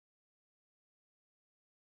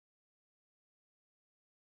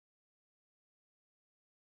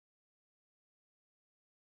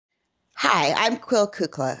Hi, I'm Quill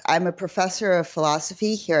Kukla. I'm a professor of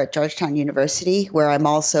philosophy here at Georgetown University, where I'm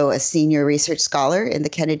also a senior research scholar in the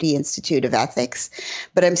Kennedy Institute of Ethics.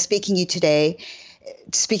 But I'm speaking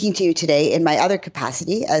to you today in my other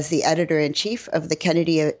capacity as the editor-in-chief of the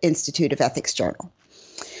Kennedy Institute of Ethics Journal.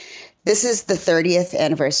 This is the 30th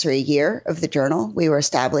anniversary year of the journal. We were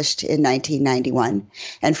established in 1991,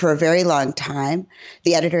 and for a very long time,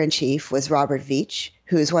 the editor-in-chief was Robert Veitch,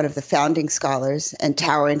 who is one of the founding scholars and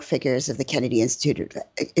towering figures of the Kennedy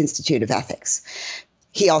Institute of Ethics.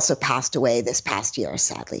 He also passed away this past year,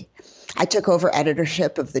 sadly. I took over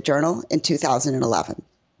editorship of the journal in 2011.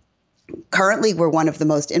 Currently, we're one of the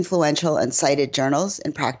most influential and cited journals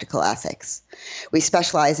in practical ethics. We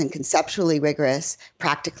specialize in conceptually rigorous,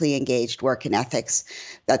 practically engaged work in ethics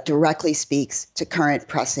that directly speaks to current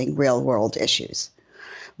pressing real-world issues.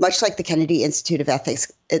 Much like the Kennedy Institute of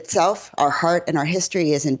Ethics itself, our heart and our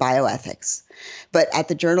history is in bioethics. But at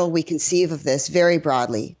the journal, we conceive of this very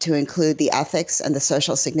broadly to include the ethics and the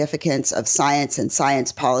social significance of science and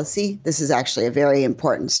science policy. This is actually a very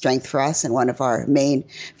important strength for us and one of our main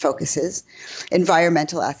focuses.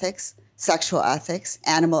 Environmental ethics, sexual ethics,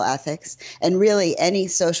 animal ethics, and really any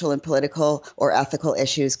social and political or ethical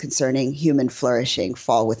issues concerning human flourishing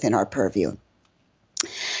fall within our purview.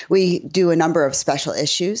 We do a number of special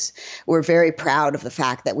issues. We're very proud of the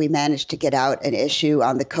fact that we managed to get out an issue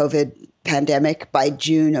on the COVID pandemic by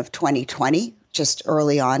June of 2020, just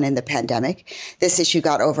early on in the pandemic. This issue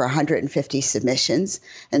got over 150 submissions,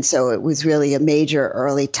 and so it was really a major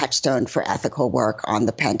early touchstone for ethical work on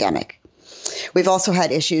the pandemic. We've also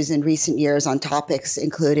had issues in recent years on topics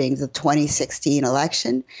including the 2016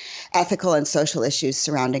 election, ethical and social issues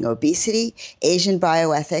surrounding obesity, Asian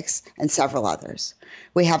bioethics, and several others.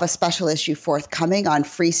 We have a special issue forthcoming on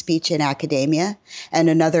free speech in academia and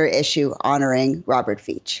another issue honoring Robert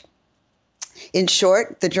Veitch. In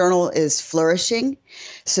short, the journal is flourishing.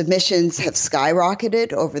 Submissions have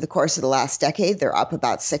skyrocketed over the course of the last decade. They're up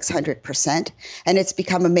about 600%, and it's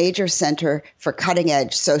become a major center for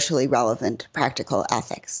cutting-edge, socially relevant, practical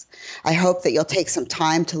ethics. I hope that you'll take some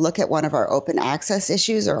time to look at one of our open access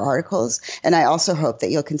issues or articles, and I also hope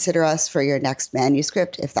that you'll consider us for your next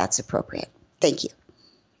manuscript if that's appropriate. Thank you.